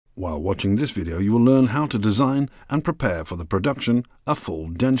While watching this video, you will learn how to design and prepare for the production a full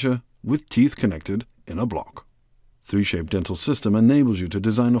denture with teeth connected in a block. 3Shape dental system enables you to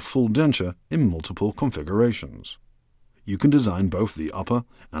design a full denture in multiple configurations. You can design both the upper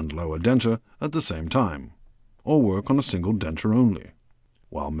and lower denture at the same time, or work on a single denture only.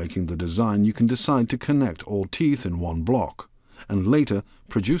 While making the design, you can decide to connect all teeth in one block, and later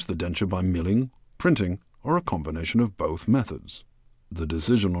produce the denture by milling, printing, or a combination of both methods. The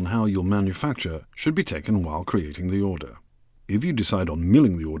decision on how you'll manufacture should be taken while creating the order. If you decide on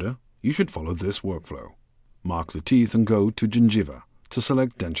milling the order, you should follow this workflow. Mark the teeth and go to Gingiva to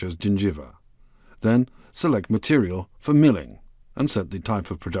select Denture's Gingiva. Then select Material for milling and set the type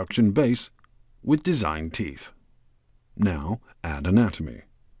of production base with design teeth. Now add anatomy.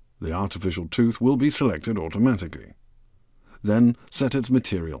 The artificial tooth will be selected automatically. Then set its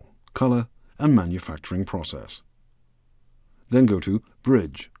material, color, and manufacturing process. Then go to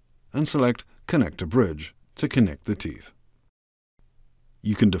Bridge and select Connect to Bridge to connect the teeth.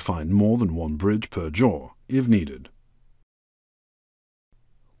 You can define more than one bridge per jaw if needed.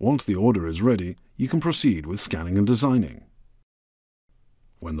 Once the order is ready, you can proceed with scanning and designing.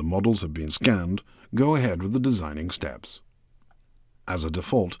 When the models have been scanned, go ahead with the designing steps. As a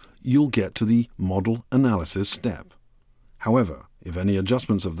default, you'll get to the Model Analysis step. However, if any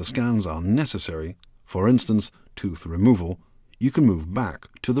adjustments of the scans are necessary, for instance, tooth removal, you can move back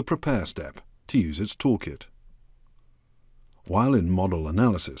to the Prepare step to use its toolkit. While in Model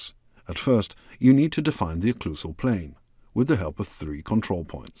Analysis, at first you need to define the occlusal plane with the help of 3 control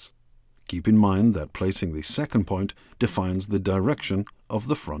points. Keep in mind that placing the second point defines the direction of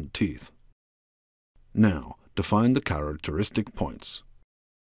the front teeth. Now, define the characteristic points.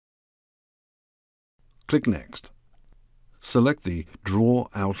 Click Next. Select the Draw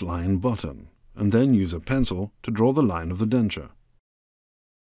Outline button, and then use a pencil to draw the line of the denture.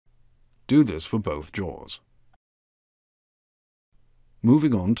 Do this for both jaws.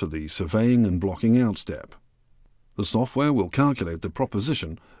 Moving on to the Surveying and Blocking Out step. The software will calculate the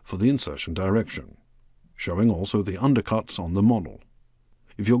proposition for the insertion direction, showing also the undercuts on the model.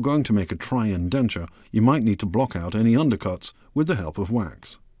 If you're going to make a try-in denture, you might need to block out any undercuts with the help of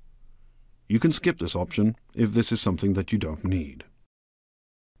wax. You can skip this option if this is something that you don't need.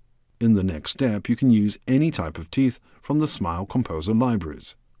 In the next step, you can use any type of teeth from the Smile Composer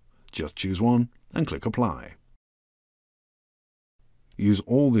libraries. Just choose one and click Apply. Use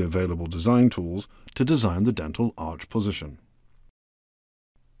all the available design tools to design the dental arch position.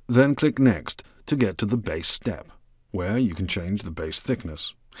 Then click Next to get to the Base step, where you can change the base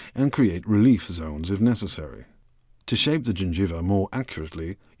thickness and create relief zones if necessary. To shape the gingiva more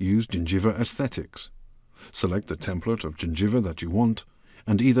accurately, use Gingiva Aesthetics. Select the template of gingiva that you want,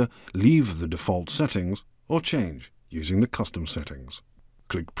 and either leave the default settings or change using the custom settings.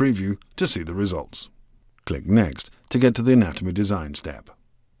 Click Preview to see the results. Click Next to get to the Anatomy Design step.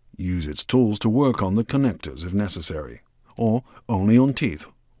 Use its tools to work on the connectors if necessary, or only on teeth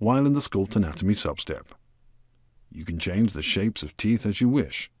while in the Sculpt Anatomy substep. You can change the shapes of teeth as you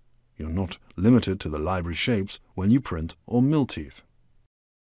wish. You're not limited to the library shapes when you print or mill teeth.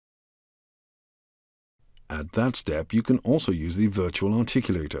 At that step, you can also use the Virtual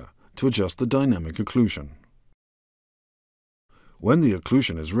Articulator to adjust the dynamic occlusion. When the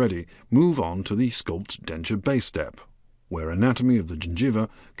occlusion is ready, move on to the Sculpt Denture Base step, where anatomy of the gingiva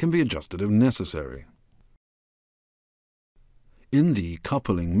can be adjusted if necessary. In the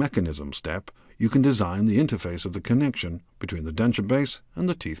Coupling Mechanism step, you can design the interface of the connection between the denture base and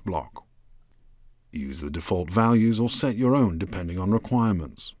the teeth block. Use the default values or set your own depending on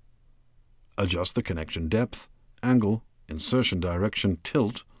requirements. Adjust the connection depth, angle, insertion direction,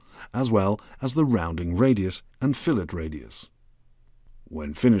 tilt, as well as the rounding radius and fillet radius.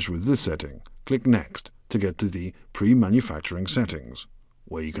 When finished with this setting, click Next to get to the Pre-Manufacturing Settings,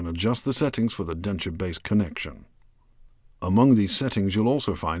 where you can adjust the settings for the denture base connection. Among these settings, you'll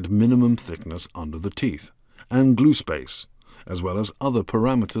also find minimum thickness under the teeth and glue space, as well as other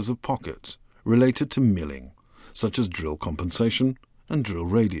parameters of pockets related to milling, such as drill compensation and drill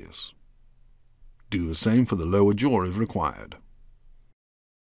radius. Do the same for the lower jaw if required.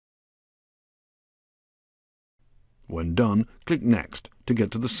 When done, click Next to get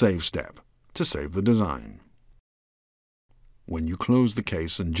to the Save step to save the design. When you close the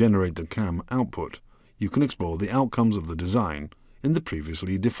case and generate the CAM output, you can explore the outcomes of the design in the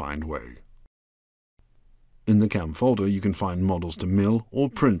previously defined way. In the CAM folder, you can find models to mill or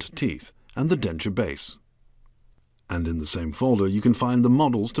print teeth and the denture base. And in the same folder, you can find the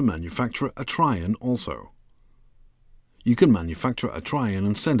models to manufacture a try-in also. You can manufacture a try-in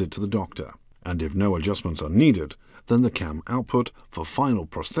and send it to the doctor, And if no adjustments are needed, then the cam output for final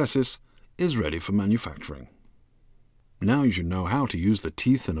prosthesis is ready for manufacturing. Now you should know how to use the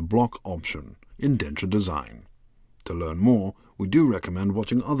teeth in a block option in denture design. To learn more, we do recommend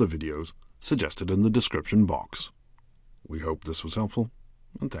watching other videos suggested in the description box. We hope this was helpful,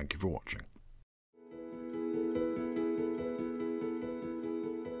 and thank you for watching.